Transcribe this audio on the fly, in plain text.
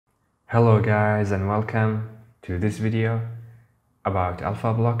Hello guys, and welcome to this video about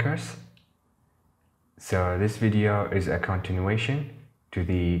alpha blockers. So this video is a continuation to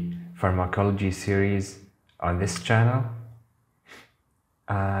the pharmacology series on this channel,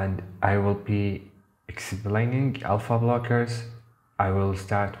 and I will be explaining alpha blockers. I will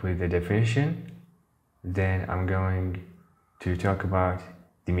start with the definition, then I'm going to talk about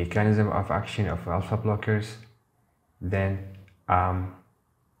the mechanism of action of alpha blockers, then I'm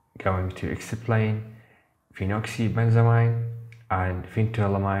going to explain Phenoxybenzamine and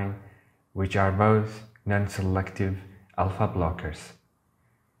Phentolamine, which are both non-selective alpha blockers.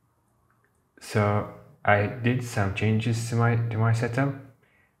 So I did some changes to my setup.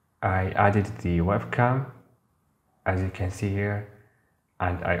 I added the webcam, as you can see here,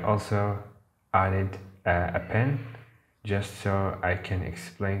 and I also added a pen just so I can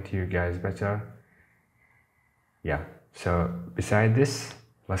explain to you guys better. Yeah, so beside this,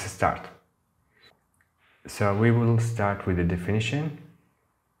 let's start. So we will start with the definition.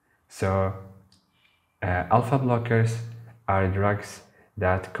 So alpha blockers are drugs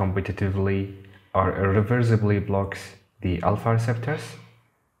that competitively or irreversibly blocks the alpha receptors.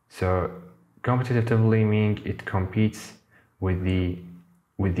 So competitively meaning it competes with the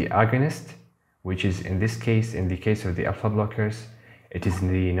agonist, which is in this case, in the case of the alpha blockers, it is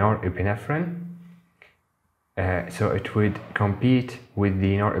the norepinephrine. So it would compete with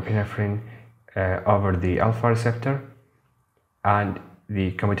the norepinephrine over the alpha receptor, and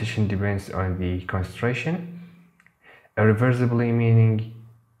the competition depends on the concentration. Irreversibly meaning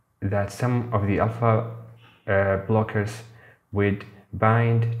that some of the alpha blockers would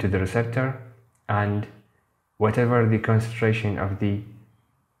bind to the receptor, and whatever the concentration of the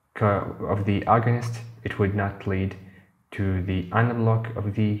agonist, it would not lead to the unblock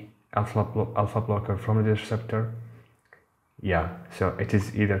of the alpha blocker from the receptor. Yeah, so it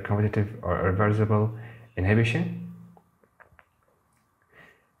is either competitive or irreversible inhibition.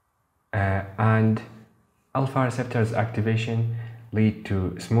 And alpha receptors activation lead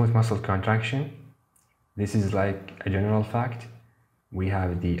to smooth muscle contraction. This is like a general fact. We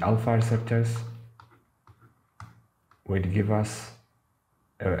have the alpha receptors would give us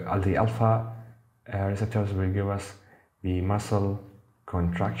the alpha receptors will give us the muscle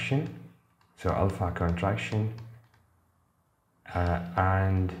contraction, so alpha contraction,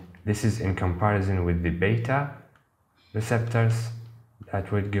 and this is in comparison with the beta receptors that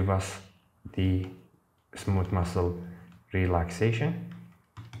would give us the smooth muscle relaxation.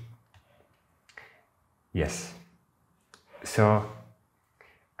 Yes, so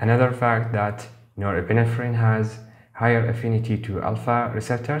another fact that norepinephrine has higher affinity to alpha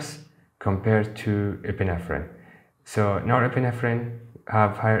receptors compared to epinephrine. So norepinephrine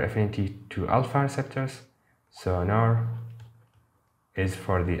have higher affinity to alpha receptors. So nor is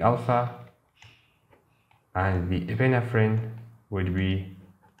for the alpha, and the epinephrine would be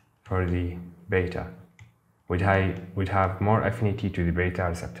for the beta, would have more affinity to the beta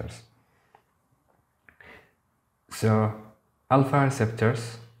receptors. So alpha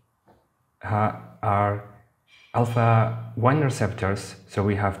receptors are alpha 1 receptors. So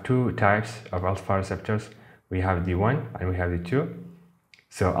we have two types of alpha receptors. We have the 1 and we have the 2.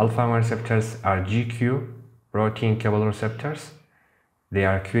 So alpha 1 receptors are GQ, protein coupled receptors. They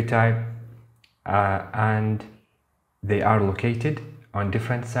are Q-type and they are located on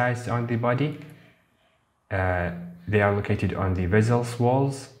different sites on the body. They are located on the vessels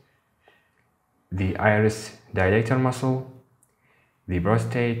walls, the iris dilator muscle, the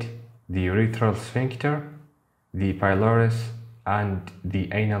prostate, the urethral sphincter, the pylorus, and the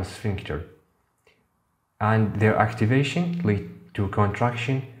anal sphincter. And their activation leads to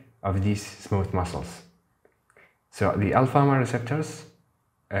contraction of these smooth muscles. So the alpha 1 receptors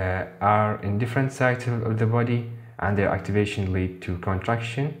are in different sites of the body, and their activation leads to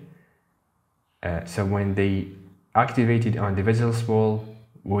contraction. So when they activated on the vessels wall,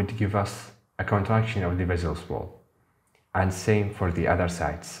 would give us a contraction of the vessels wall, and same for the other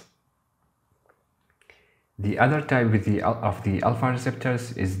sites. The other type of the alpha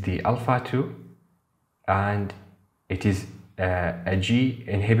receptors is the alpha 2, and it is a G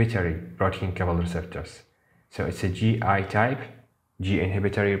inhibitory protein coupled receptors. So it's a GI type, G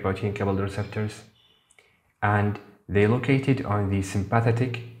inhibitory protein coupled receptors, and they located on the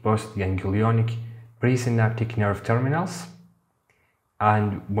sympathetic post-ganglionic presynaptic nerve terminals,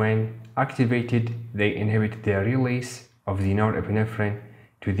 and when activated they inhibit the release of the norepinephrine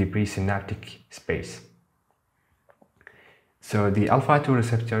to the presynaptic space. So the alpha 2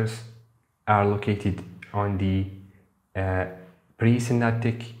 receptors are located on the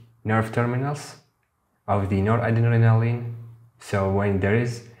presynaptic nerve terminals of the noradrenaline. So when there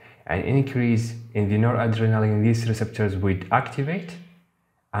is an increase in the noradrenaline, these receptors would activate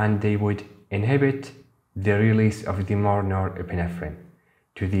and they would inhibit the release of the more norepinephrine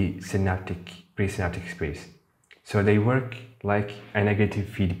to the presynaptic space. So they work like a negative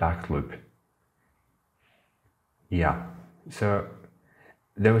feedback loop. Yeah, so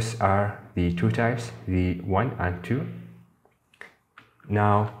those are the two types, the 1 and 2.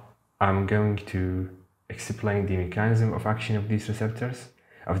 Now I'm going to explain the mechanism of action of these receptors,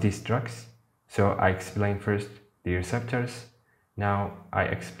 of these drugs. So I explain first the receptors, now I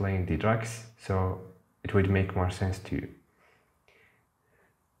explain the drugs, so it would make more sense to you.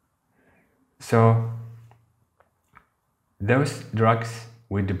 So those drugs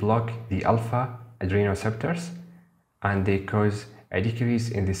would block the alpha adrenoreceptors and they cause a decrease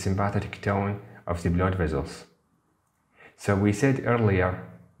in the sympathetic tone of the blood vessels. So we said earlier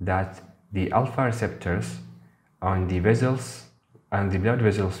that the alpha receptors on the vessels and the blood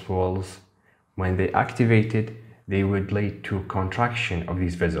vessels walls, when they activated, they would lead to contraction of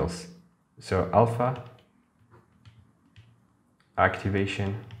these vessels. So alpha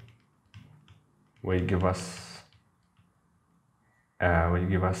activation will give us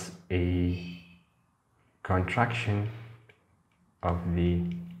a contraction of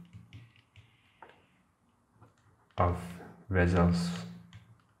vessels.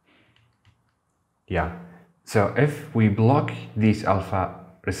 Yeah, so if we block these alpha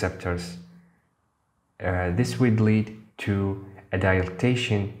receptors, this would lead to a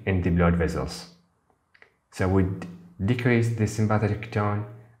dilatation in the blood vessels. So would decrease the sympathetic tone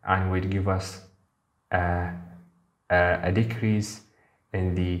and would give us a decrease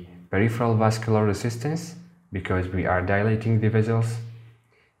in the peripheral vascular resistance because we are dilating the vessels.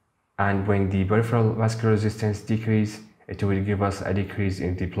 And when the peripheral vascular resistance decreases, it will give us a decrease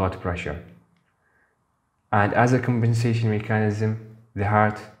in the blood pressure. And as a compensation mechanism, the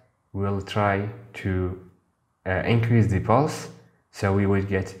heart will try to increase the pulse, so we will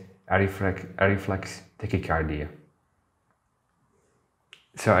get a reflex tachycardia.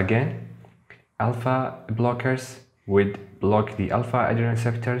 So again, alpha blockers would block the alpha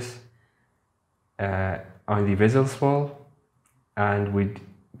adrenoreceptors on the vessels wall and would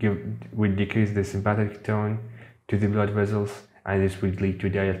decrease the sympathetic tone to the blood vessels, and this would lead to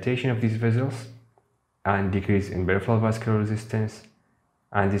dilatation of these vessels and decrease in peripheral vascular resistance,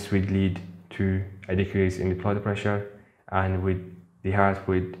 and this would lead to a decrease in the blood pressure, and the heart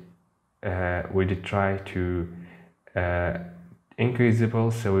would try to increase the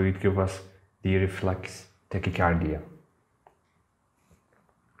pulse, so it would give us the reflex tachycardia.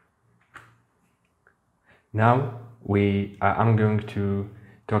 Now I'm going to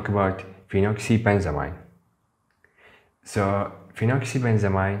talk about phenoxybenzamine. So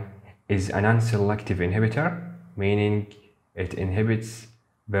phenoxybenzamine is a non-selective inhibitor, meaning it inhibits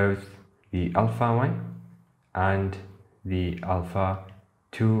both the alpha-1 and the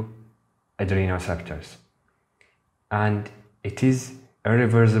alpha-2 adrenoreceptors. And it is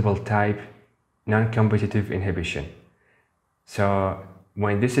irreversible type non-competitive inhibition. So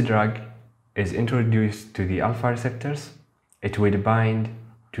when this drug is introduced to the alpha receptors, it would bind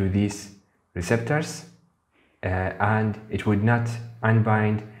to these receptors and it would not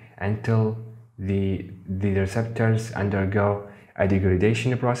unbind until the receptors undergo a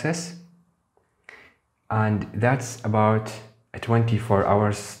degradation process, and that's about a 24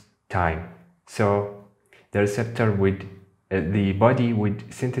 hours time. So the receptor the body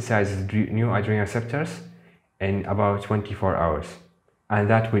would synthesize new adrenoreceptors in about 24 hours, and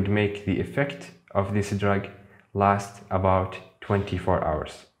that would make the effect of this drug last about 24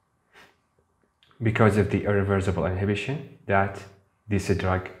 hours because of the irreversible inhibition that this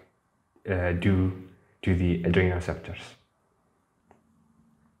drug do to the adrenoreceptors.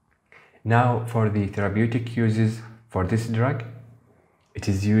 Now for the therapeutic uses for this drug, it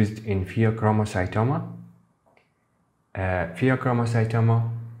is used in pheochromocytoma. Pheochromocytoma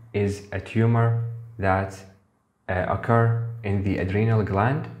is a tumor that occur in the adrenal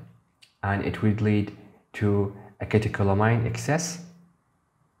gland, and it would lead to a catecholamine excess,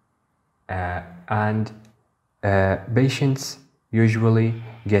 and patients usually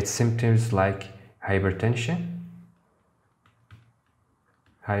get symptoms like hypertension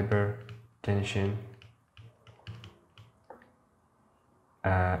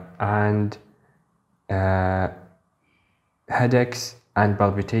and headaches and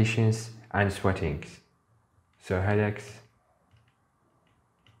palpitations and sweatings. So headaches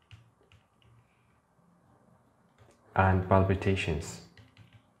and palpitations.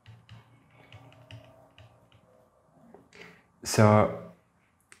 So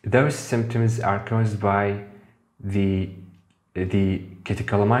those symptoms are caused by the the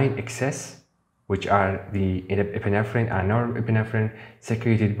catecholamine excess, which are the epinephrine and norepinephrine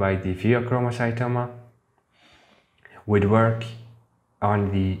secreted by the pheochromocytoma, would work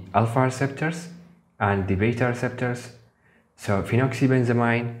on the alpha receptors and the beta receptors. So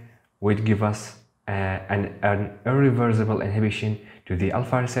phenoxybenzamine would give us an irreversible inhibition to the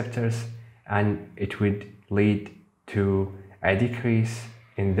alpha receptors, and it would lead to a decrease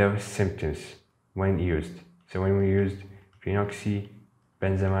in those symptoms when used. So when we used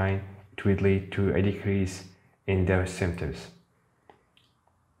phenoxybenzamine, it would lead to a decrease in those symptoms.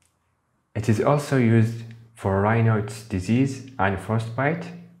 It is also used for Raynaud's disease and frostbite.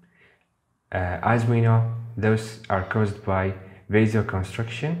 As we know, those are caused by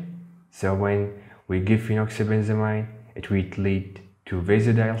vasoconstriction. So when we give phenoxybenzamine, it would lead to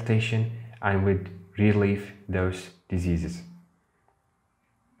vasodilatation and would relieve those diseases.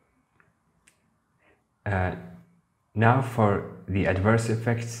 Now for the adverse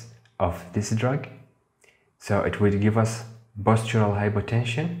effects of this drug. So it would give us postural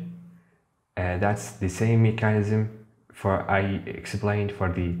hypotension. That's the same mechanism I explained for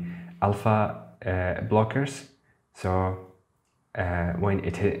the alpha blockers. So when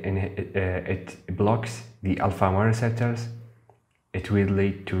it blocks the alpha-1 receptors, it will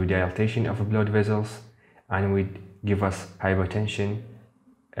lead to dilatation of blood vessels and would give us hypotension,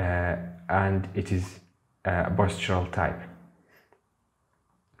 and it is a postural type.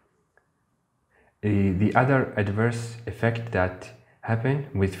 The other adverse effect that happen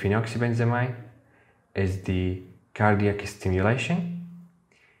with phenoxybenzamine is the cardiac stimulation,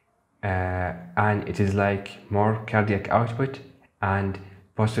 and it is like more cardiac output and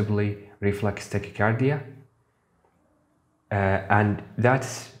possibly reflex tachycardia, and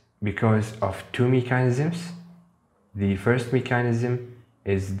that's because of two mechanisms. The first mechanism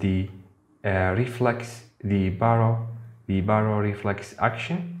is the reflex, the baroreflex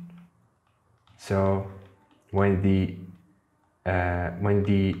action. So when the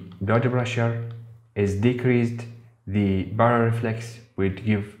blood pressure is decreased, the baroreflex would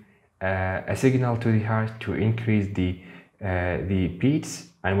give a signal to the heart to increase the beats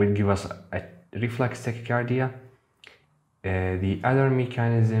and will give us a reflex tachycardia. The other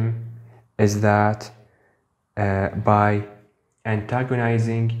mechanism is that by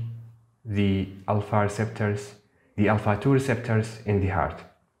antagonizing the alpha receptors, the alpha-2 receptors in the heart.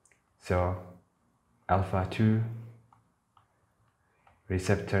 So alpha-2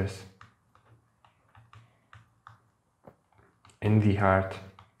 receptors in the heart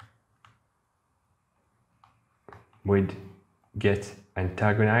would get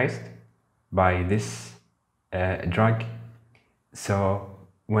antagonized by this drug. So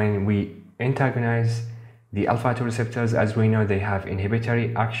when we antagonize the alpha-2 receptors, as we know, they have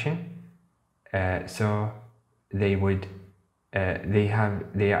inhibitory action. So they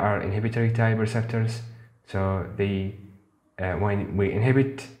are inhibitory type receptors. So when we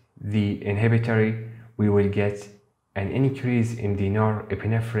inhibit the inhibitory, we will get an increase in the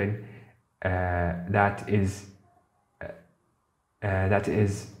norepinephrine that is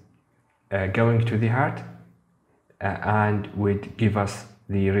going to the heart and would give us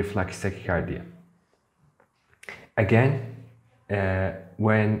the reflex tachycardia. Again,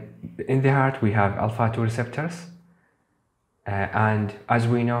 when in the heart we have alpha-2 receptors, and as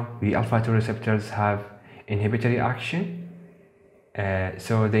we know, the alpha-2 receptors have inhibitory action,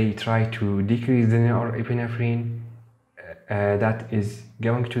 so they try to decrease the norepinephrine that is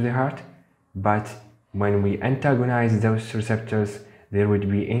going to the heart, but when we antagonize those receptors, there would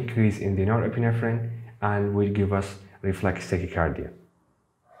be increase in the norepinephrine and will give us reflex tachycardia.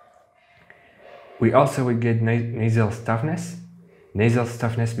 We also will get nasal stiffness. Nasal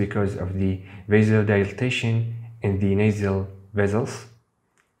stiffness because of the vasodilatation in the nasal vessels,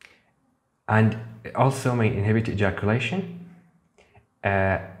 and also may inhibit ejaculation.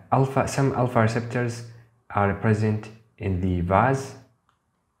 Some alpha receptors are present in the vas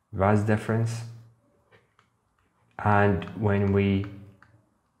deferens, and when we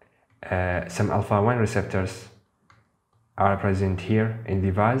some alpha-1 receptors are present here in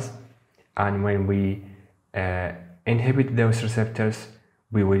the vas, and when we inhibit those receptors,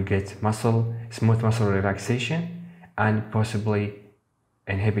 we will get smooth muscle relaxation and possibly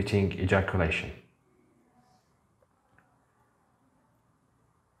inhibiting ejaculation.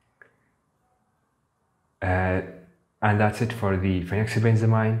 And that's it for the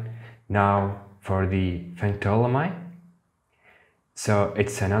phenoxybenzamine. Now for the phentolamine. So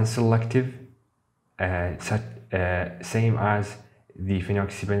it's a non-selective, same as the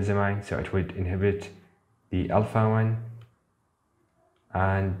phenoxybenzamine, so it would inhibit the alpha-1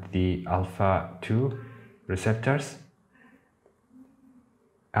 and the alpha-2 receptors.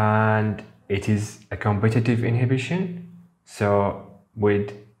 and it is a competitive inhibition, so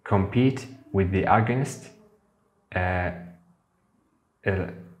would compete with the agonist,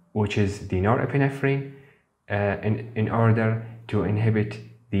 which is the norepinephrine, in order to inhibit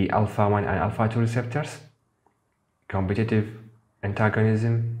the alpha-1 and alpha-2 receptors, competitive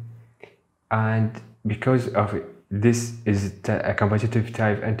antagonism. And because of this is a competitive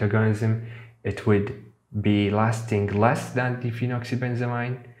type antagonism, it would be lasting less than the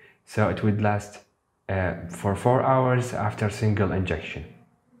phenoxybenzamine, so it would last for 4 hours after single injection.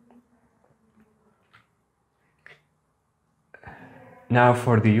 Now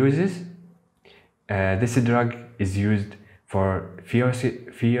for the uses, this drug is used for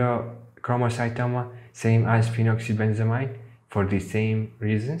pheochromocytoma, same as phenoxybenzamine, for the same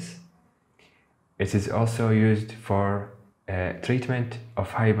reasons. It is also used for treatment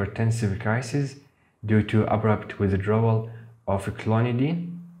of hypertensive crisis due to abrupt withdrawal of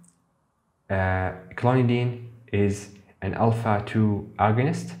clonidine. Clonidine is an alpha-2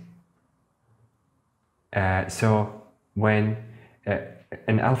 agonist. So when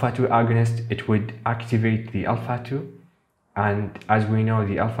an alpha-2 agonist, it would activate the alpha-2, and as we know,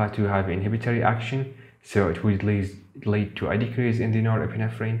 the alpha-2 have inhibitory action, so it would lead to a decrease in the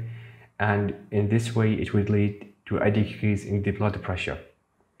norepinephrine, and in this way it would lead to a decrease in the blood pressure.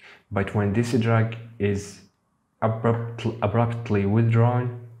 But when this drug is abruptly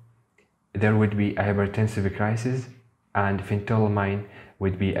withdrawn, there would be a hypertensive crisis, and phentolamine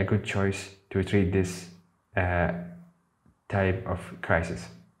would be a good choice to treat this type of crisis.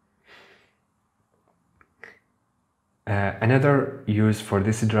 Another use for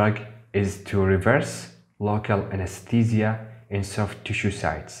this drug is to reverse local anesthesia in soft tissue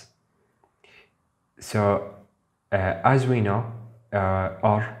sites. So as we know,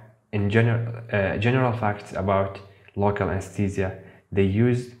 or in general facts about local anesthesia, they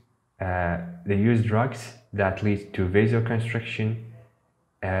use drugs that lead to vasoconstriction,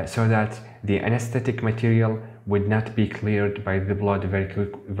 so that the anesthetic material would not be cleared by the blood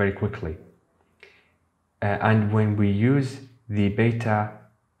very quickly. And when we use the beta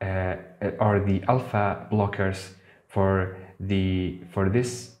or the alpha blockers for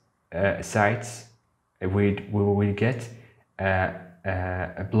this sites, we will get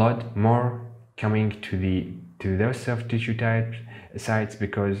blood more coming to those soft tissue sites,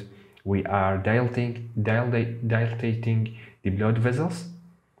 because we are dilating the blood vessels,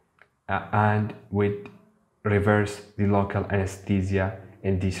 and would reverse the local anesthesia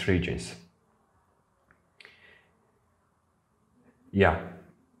in these regions. Yeah.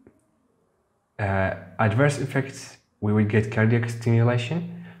 Adverse effects, we will get cardiac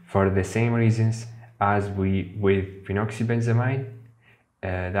stimulation for the same reasons as with phenoxybenzamine.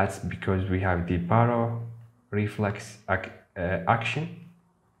 That's because we have the baroreflex action.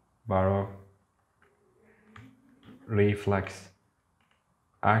 Baroreflex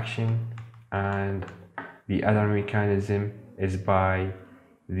action, and the other mechanism is by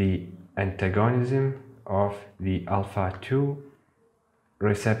the antagonism of the alpha-2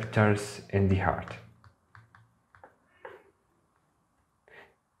 receptors in the heart.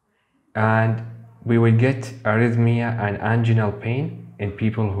 And we will get arrhythmia and anginal pain in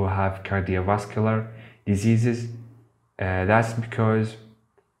people who have cardiovascular diseases. That's because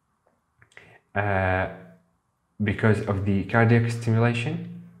of the cardiac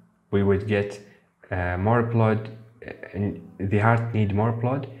stimulation, we would get more blood, and the heart need more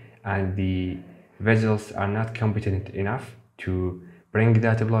blood, and the vessels are not competent enough to bring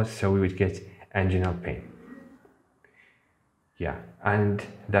that blood, so we would get anginal pain. Yeah, and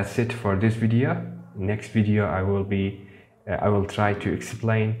that's it for this video. Next video I will try to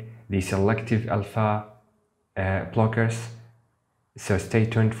explain the selective alpha blockers, so stay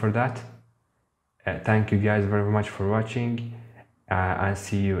tuned for that. Thank you guys very much for watching, and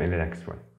see you in the next one.